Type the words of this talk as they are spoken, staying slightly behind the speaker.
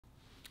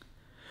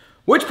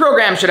Which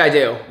program should I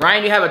do?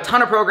 Ryan, you have a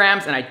ton of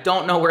programs and I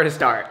don't know where to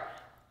start.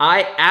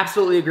 I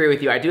absolutely agree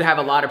with you. I do have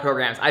a lot of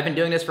programs. I've been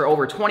doing this for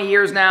over 20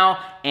 years now,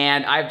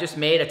 and I've just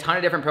made a ton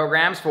of different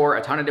programs for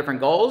a ton of different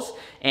goals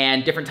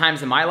and different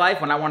times in my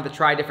life when I wanted to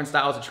try different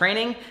styles of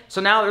training.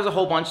 So now there's a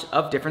whole bunch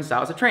of different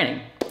styles of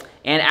training.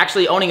 And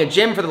actually owning a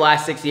gym for the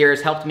last 6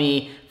 years helped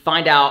me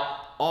find out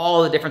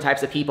all the different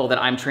types of people that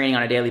I'm training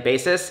on a daily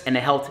basis, and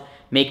it helped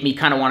make me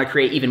kind of want to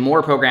create even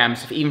more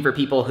programs, even for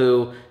people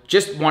who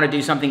just want to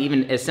do something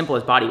even as simple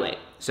as body weight.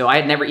 So I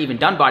had never even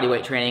done body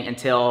weight training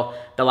until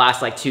the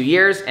last 2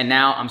 years, and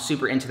now I'm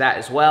super into that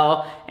as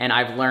well, and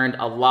I've learned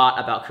a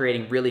lot about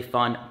creating really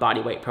fun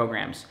body weight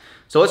programs.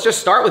 So let's just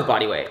start with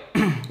body weight.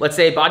 Let's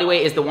say body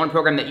weight is the one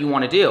program that you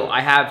want to do.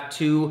 I have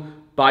 2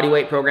 body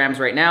weight programs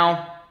right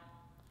now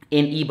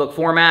in ebook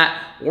format,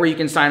 or you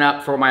can sign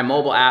up for my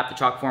mobile app, the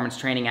Chalk Performance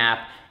Training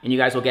app, and you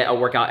guys will get a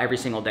workout every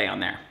single day on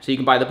there. So you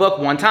can buy the book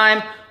one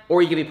time,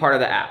 or you can be part of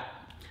the app.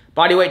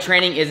 Body weight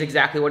training is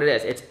exactly what it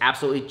is. It's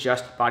absolutely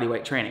just body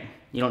weight training.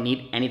 You don't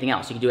need anything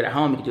else. You can do it at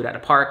home, you can do it at a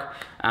park.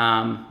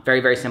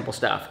 Very, very simple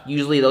stuff.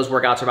 Usually those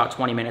workouts are about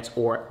 20 minutes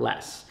or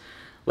less.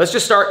 Let's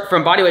just start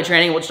from body weight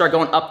training. We'll start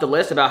going up the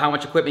list about how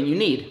much equipment you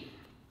need.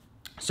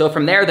 So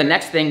from there, the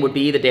next thing would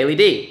be the daily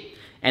D.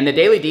 And the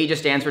daily D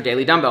just stands for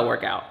daily dumbbell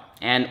workout.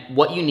 And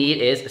what you need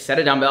is a set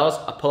of dumbbells,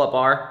 a pull-up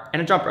bar,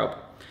 and a jump rope.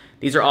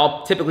 These are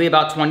all typically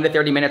about 20 to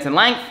 30 minutes in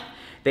length.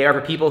 They are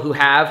for people who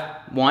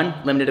have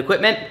 1, limited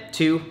equipment,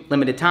 2,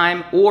 limited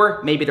time,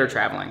 or maybe they're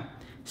traveling.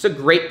 It's a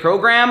great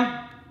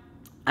program.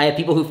 I have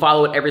people who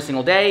follow it every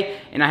single day,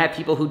 and I have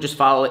people who just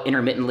follow it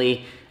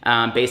intermittently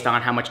based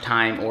on how much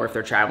time or if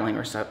they're traveling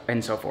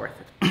and so forth.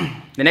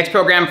 The next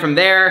program from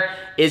there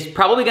is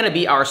probably gonna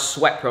be our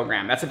sweat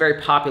program. That's a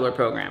very popular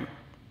program.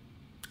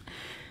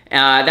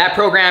 That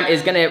program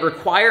is gonna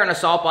require an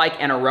assault bike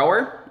and a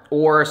rower,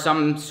 or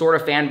some sort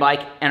of fan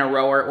bike and a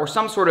rower, or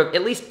some sort of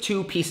at least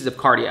 2 pieces of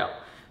cardio.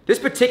 This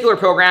particular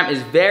program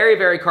is very,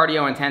 very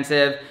cardio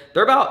intensive.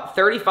 They're about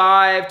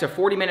 35 to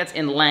 40 minutes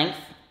in length,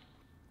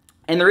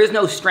 and there is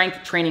no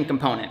strength training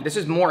component. This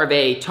is more of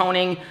a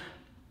toning,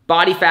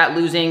 body fat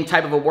losing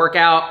type of a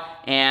workout,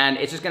 and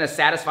it's just gonna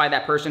satisfy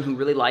that person who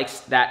really likes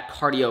that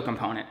cardio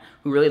component,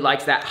 who really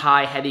likes that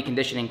high, heavy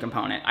conditioning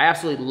component. I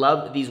absolutely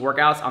love these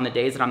workouts on the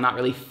days that I'm not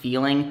really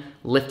feeling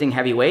lifting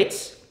heavy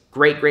weights.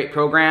 Great, great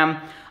program.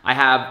 I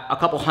have a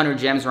couple hundred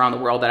gyms around the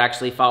world that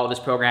actually follow this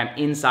program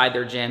inside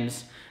their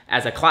gyms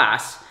as a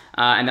class.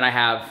 And then I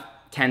have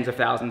tens of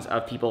thousands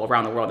of people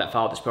around the world that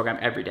follow this program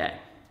every day.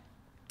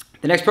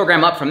 The next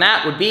program up from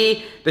that would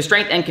be the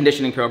strength and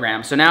conditioning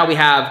program. So now we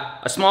have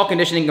a small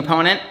conditioning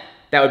component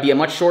that would be a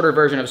much shorter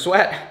version of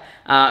sweat.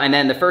 And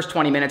then the first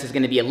 20 minutes is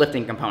gonna be a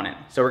lifting component.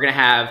 So we're gonna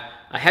have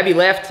a heavy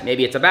lift,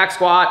 maybe it's a back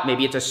squat,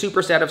 maybe it's a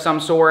superset of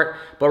some sort,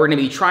 but we're gonna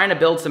be trying to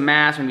build some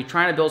mass, we're gonna be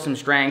trying to build some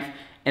strength,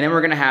 and then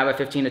we're gonna have a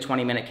 15 to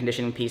 20 minute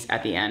conditioning piece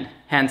at the end,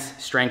 hence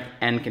strength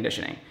and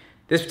conditioning.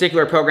 This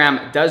particular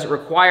program does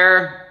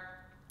require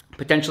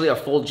potentially a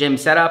full gym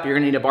setup. You're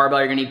gonna need a barbell,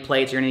 you're gonna need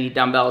plates, you're gonna need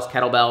dumbbells,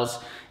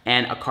 kettlebells,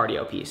 and a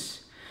cardio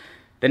piece.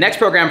 The next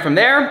program from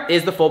there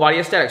is the full body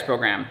aesthetics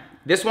program.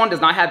 This one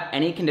does not have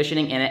any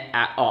conditioning in it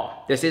at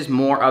all. This is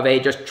more of a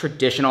just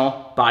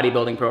traditional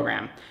bodybuilding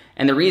program.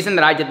 And the reason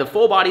that I did the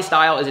full body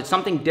style is it's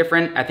something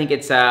different. I think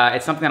it's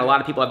something that a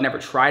lot of people have never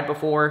tried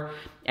before.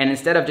 And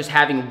instead of just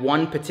having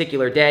one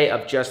particular day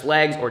of just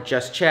legs or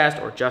just chest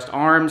or just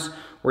arms,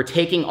 we're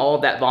taking all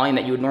of that volume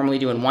that you would normally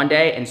do in one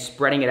day and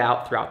spreading it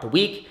out throughout the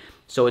week.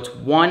 So it's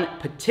one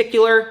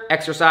particular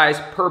exercise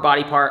per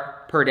body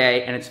part per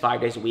day, and it's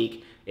 5 days a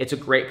week. It's a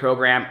great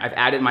program. I've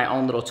added my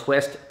own little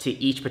twist to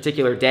each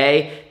particular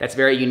day that's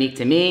very unique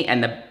to me,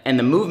 and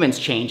the movements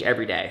change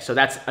every day. So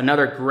that's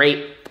another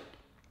great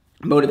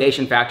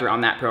motivation factor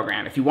on that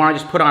program. If you wanna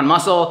just put on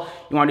muscle,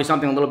 you wanna do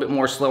something a little bit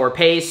more slower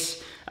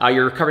pace,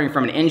 you're recovering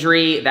from an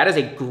injury, that is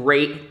a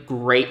great,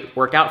 great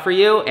workout for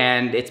you.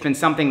 And it's been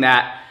something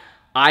that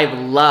I've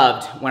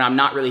loved when I'm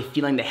not really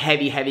feeling the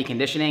heavy, heavy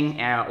conditioning,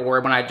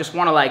 or when I just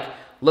wanna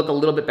look a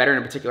little bit better in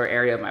a particular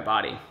area of my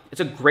body.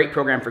 It's a great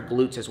program for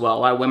glutes as well. A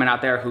lot of women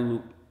out there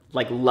who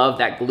love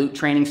that glute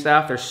training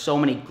stuff. There's so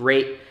many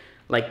great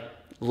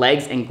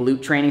legs and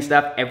glute training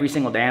stuff every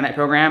single day in that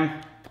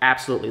program.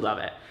 Absolutely love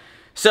it.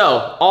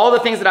 So all the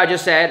things that I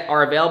just said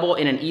are available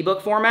in an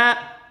ebook format,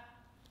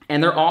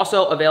 and they're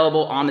also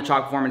available on the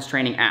Chalk Performance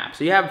Training app.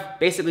 So you have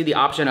basically the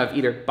option of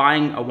either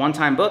buying a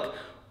one-time book,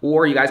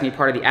 or you guys can be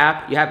part of the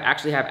app. You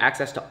actually have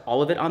access to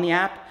all of it on the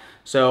app.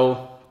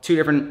 So two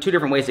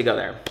different ways to go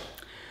there.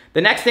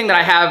 The next thing that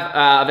I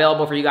have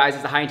available for you guys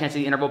is the high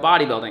intensity interval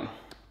bodybuilding.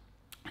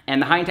 And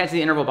the high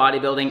intensity interval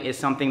bodybuilding is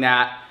something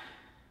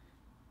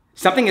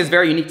is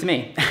very unique to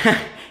me.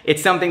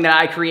 It's something that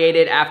I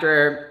created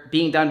after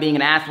being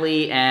an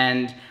athlete,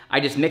 and I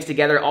just mixed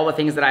together all the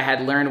things that I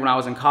had learned when I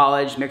was in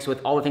college, mixed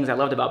with all the things I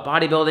loved about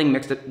bodybuilding,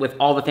 mixed it with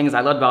all the things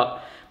I loved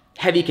about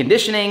heavy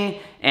conditioning,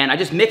 and I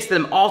just mixed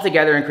them all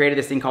together and created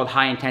this thing called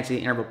high intensity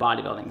interval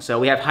bodybuilding. So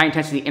we have high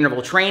intensity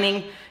interval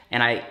training,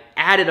 and I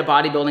added a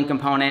bodybuilding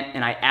component,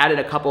 and I added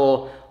a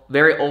couple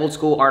very old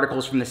school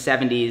articles from the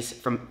 70s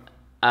from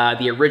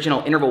the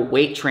original interval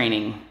weight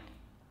training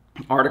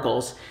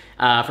articles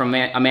from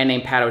a man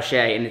named Pat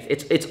O'Shea, and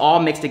it's all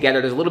mixed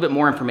together. There's a little bit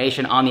more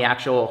information on the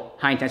actual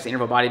high intensity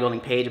interval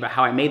bodybuilding page about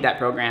how I made that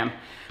program,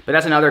 but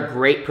that's another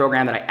great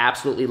program that I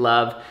absolutely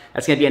love.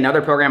 That's gonna be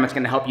another program that's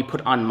gonna help you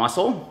put on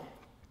muscle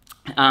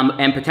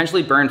and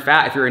potentially burn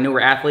fat if you're a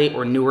newer athlete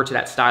or newer to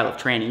that style of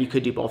training. You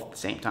could do both at the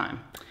same time.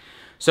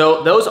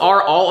 So those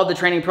are all of the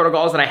training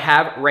protocols that I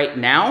have right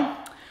now.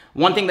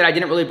 One thing that I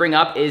didn't really bring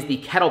up is the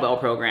kettlebell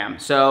program.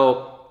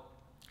 So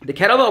the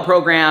kettlebell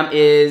program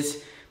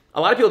is,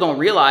 a lot of people don't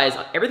realize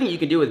everything you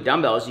can do with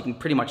dumbbells, you can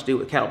pretty much do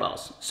with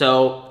kettlebells.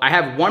 So I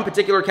have one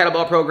particular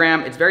kettlebell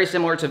program. It's very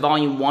similar to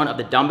volume 1 of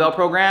the dumbbell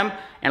program,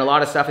 and a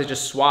lot of stuff is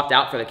just swapped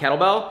out for the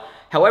kettlebell.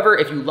 However,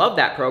 if you love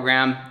that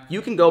program,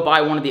 you can go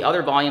buy one of the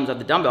other volumes of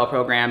the dumbbell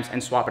programs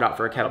and swap it out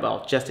for a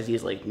kettlebell just as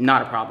easily,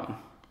 not a problem.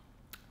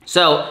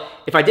 So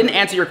if I didn't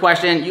answer your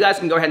question, you guys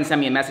can go ahead and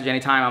send me a message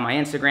anytime on my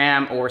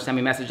Instagram or send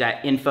me a message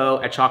at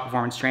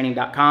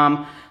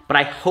info@chalkperformancetraining.com. But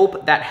I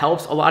hope that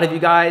helps a lot of you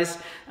guys.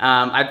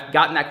 I've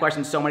gotten that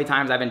question so many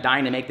times. I've been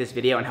dying to make this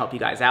video and help you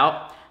guys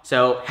out.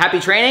 So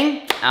happy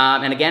training.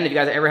 And again, if you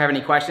guys ever have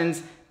any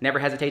questions, never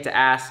hesitate to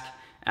ask.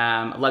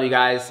 I love you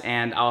guys,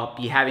 and I'll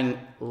be having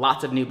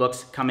lots of new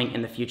books coming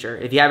in the future.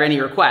 If you have any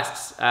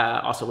requests,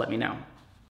 also let me know.